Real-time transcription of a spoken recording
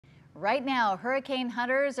Right now, hurricane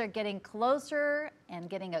hunters are getting closer and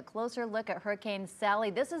getting a closer look at Hurricane Sally.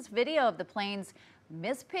 This is video of the plane's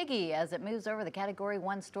Miss Piggy as it moves over the Category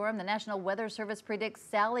 1 storm. The National Weather Service predicts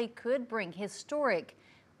Sally could bring historic,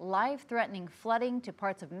 life-threatening flooding to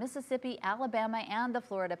parts of Mississippi, Alabama, and the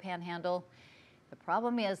Florida Panhandle. The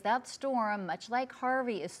problem is that storm, much like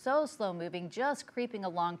Harvey, is so slow-moving, just creeping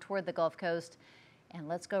along toward the Gulf Coast. And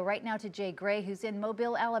let's go right now to Jay Gray, who's in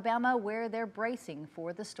Mobile, Alabama, where they're bracing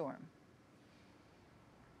for the storm.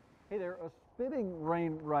 Hey there, a spitting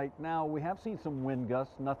rain right now. We have seen some wind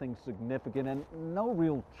gusts, nothing significant, and no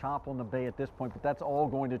real chop on the bay at this point, but that's all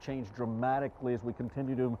going to change dramatically as we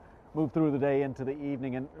continue to move through the day into the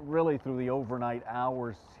evening and really through the overnight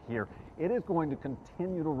hours here. It is going to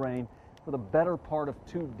continue to rain for the better part of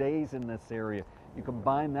 2 days in this area. You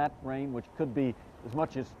combine that rain, which could be as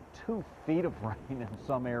much as 2 feet of rain in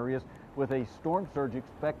some areas, with a storm surge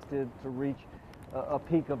expected to reach a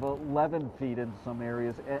peak of 11 feet in some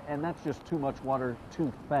areas, and that's just too much water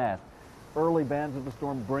too fast. Early bands of the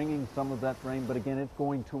storm bringing some of that rain, but again, it's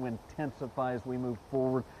going to intensify as we move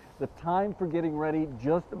forward. The time for getting ready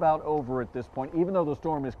just about over at this point, even though the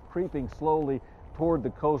storm is creeping slowly toward the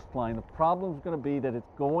coastline. The problem is going to be that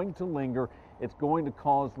it's going to linger. It's going to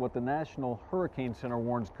cause what the National Hurricane Center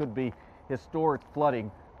warns could be historic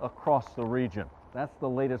flooding across the region. That's the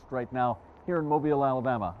latest right now here in Mobile,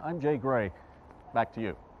 Alabama. I'm Jay Gray. Back to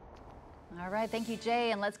you. All right, thank you,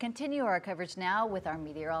 Jay. And let's continue our coverage now with our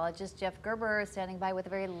meteorologist, Jeff Gerber, standing by with the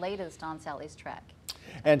very latest on Sally's track.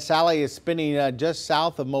 And Sally is spinning just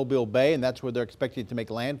south of Mobile Bay, and that's where they're expecting to make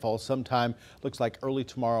landfall sometime, looks like early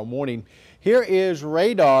tomorrow morning. Here is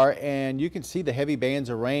radar, and you can see the heavy bands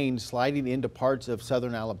of rain sliding into parts of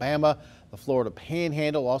southern Alabama, the Florida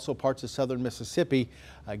Panhandle, also parts of southern Mississippi,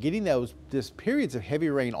 getting this periods of heavy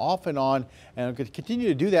rain off and on, and going to continue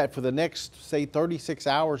to do that for the next, say, 36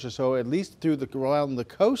 hours or so, at least around the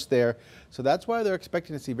coast there. So that's why they're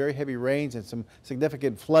expecting to see very heavy rains and some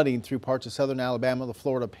significant flooding through parts of southern Alabama, the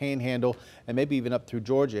Florida Panhandle, and maybe even up through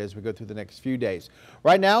Georgia as we go through the next few days.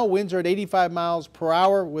 Right now, winds are at 85 miles per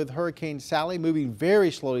hour with Hurricane Sally moving very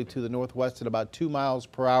slowly to the northwest at about 2 miles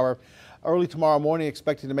per hour. Early tomorrow morning,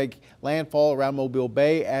 expected to make landfall around Mobile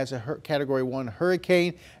Bay as a Category 1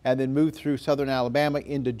 hurricane and then move through southern Alabama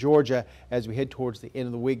into Georgia as we head towards the end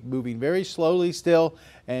of the week, moving very slowly still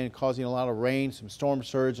and causing a lot of rain, some storm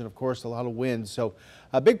surge, and of course a lot of wind. So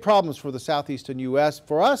big problems for the southeastern U.S.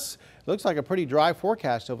 For us, it looks like a pretty dry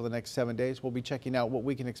forecast over the next 7 days. We'll be checking out what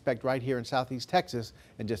we can expect right here in southeast Texas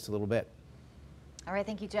in just a little bit. All right,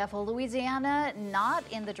 thank you, Jeff. Well, Louisiana not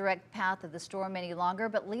in the direct path of the storm any longer,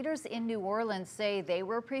 but leaders in New Orleans say they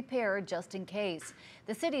were prepared just in case.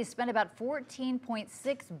 The city spent about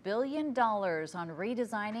 $14.6 billion on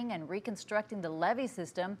redesigning and reconstructing the levee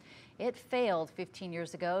system. It failed 15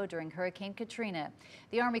 years ago during Hurricane Katrina.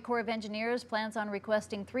 The Army Corps of Engineers plans on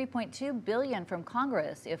requesting $3.2 billion from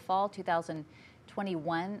Congress if fall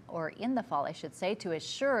 2021, or in the fall, I should say, to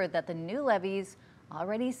assure that the new levees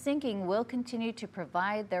already sinking will continue to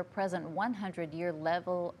provide their present 100-year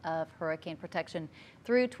level of hurricane protection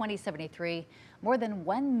through 2073. More than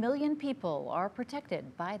 1 million people are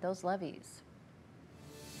protected by those levees.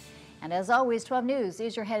 And as always, 12 News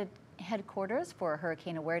is your headquarters for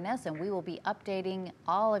hurricane awareness, and we will be updating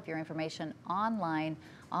all of your information online,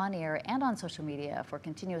 on air, and on social media. For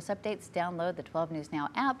continuous updates, download the 12 News Now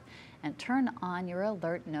app and turn on your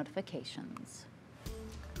alert notifications.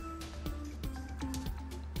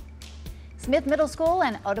 Smith Middle School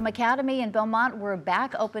and Odom Academy in Beaumont were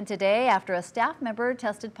back open today after a staff member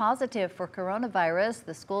tested positive for coronavirus.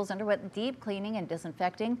 The schools underwent deep cleaning and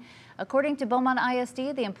disinfecting. According to Beaumont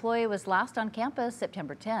ISD, the employee was last on campus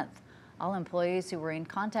September 10th. All employees who were in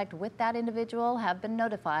contact with that individual have been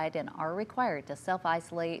notified and are required to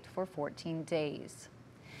self-isolate for 14 days.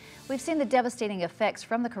 We've seen the devastating effects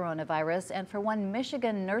from the coronavirus, and for one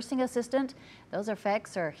Michigan nursing assistant, those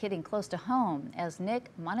effects are hitting close to home. As Nick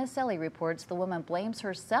Monticelli reports, the woman blames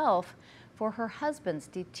herself for her husband's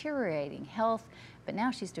deteriorating health, but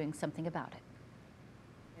now she's doing something about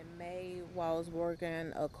it. In May, while I was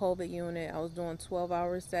working a COVID unit, I was doing 12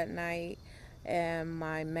 hours that night, and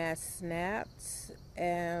my mask snapped,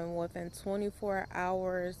 and within 24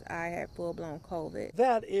 hours I had full-blown COVID.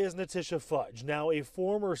 That is Natisha Fudge, now a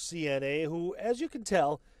former CNA who, as you can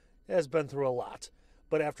tell, has been through a lot.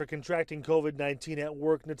 But after contracting COVID-19 at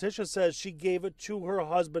work, Natisha says she gave it to her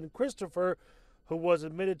husband, Christopher, who was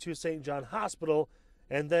admitted to St. John Hospital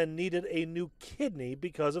and then needed a new kidney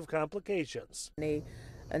because of complications. They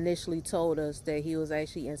initially told us that he was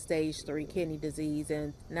actually in stage 3 kidney disease,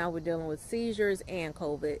 and now we're dealing with seizures and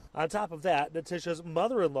COVID. On top of that, Natisha's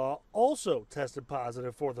mother-in-law also tested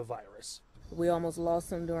positive for the virus. We almost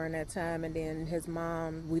lost him during that time, and then his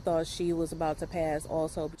mom, we thought she was about to pass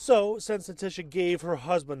also. So, since Natisha gave her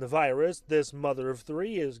husband the virus, this mother of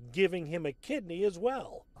 3 is giving him a kidney as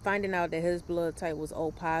well. Finding out that his blood type was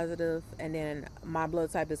O positive and then my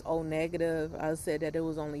blood type is O negative, I said that it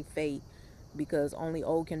was only fate because only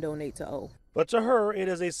O can donate to O. But to her, it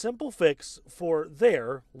is a simple fix for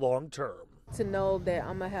their long term. To know that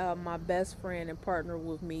I'm going to have my best friend and partner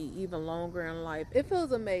with me even longer in life, it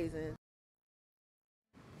feels amazing.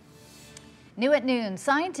 New at noon,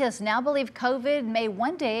 scientists now believe COVID may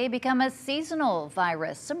one day become a seasonal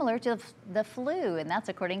virus similar to the flu, and that's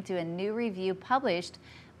according to a new review published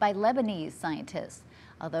by Lebanese scientists.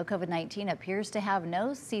 Although COVID-19 appears to have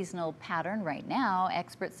no seasonal pattern right now,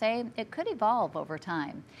 experts say it could evolve over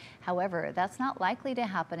time. However, that's not likely to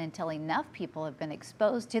happen until enough people have been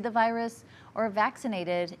exposed to the virus or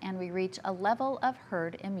vaccinated and we reach a level of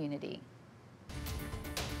herd immunity.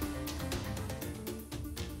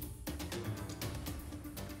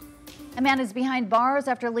 A man is behind bars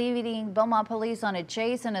after leading Beaumont police on a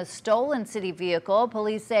chase in a stolen city vehicle.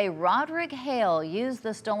 Police say Roderick Hale used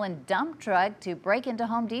the stolen dump truck to break into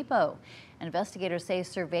Home Depot. Investigators say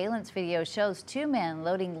surveillance video shows 2 men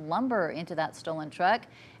loading lumber into that stolen truck.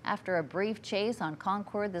 After a brief chase on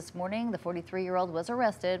Concord this morning, the 43-year-old was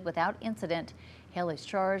arrested without incident. Hale is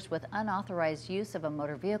charged with unauthorized use of a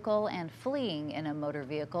motor vehicle and fleeing in a motor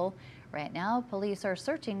vehicle. Right now, police are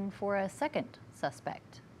searching for a second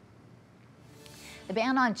suspect. The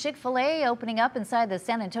ban on Chick-fil-A opening up inside the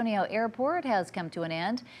San Antonio airport has come to an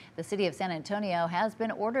end. The city of San Antonio has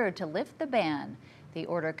been ordered to lift the ban. The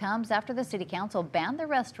order comes after the city council banned the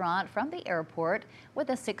restaurant from the airport with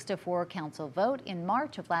a 6-4 council vote in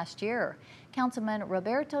March of last year. Councilman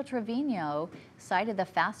Roberto Trevino cited the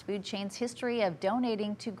fast food chain's history of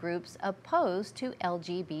donating to groups opposed to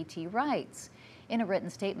LGBT rights. In a written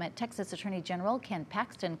statement, Texas Attorney General Ken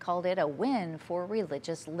Paxton called it a win for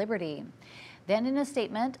religious liberty. Then in a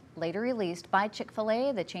statement later released by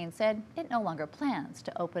Chick-fil-A, the chain said it no longer plans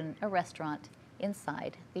to open a restaurant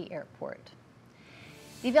inside the airport.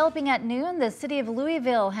 Developing at noon, the city of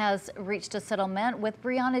Louisville has reached a settlement with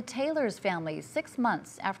Breonna Taylor's family 6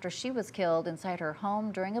 months after she was killed inside her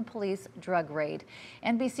home during a police drug raid.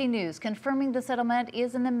 NBC News confirming the settlement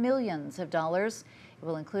is in the millions of dollars. It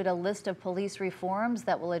will include a list of police reforms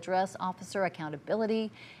that will address officer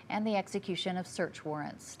accountability and the execution of search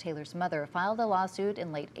warrants. Taylor's mother filed a lawsuit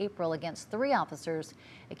in late April against 3 officers,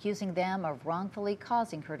 accusing them of wrongfully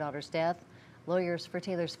causing her daughter's death. Lawyers for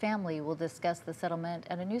Taylor's family will discuss the settlement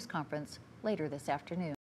at a news conference later this afternoon.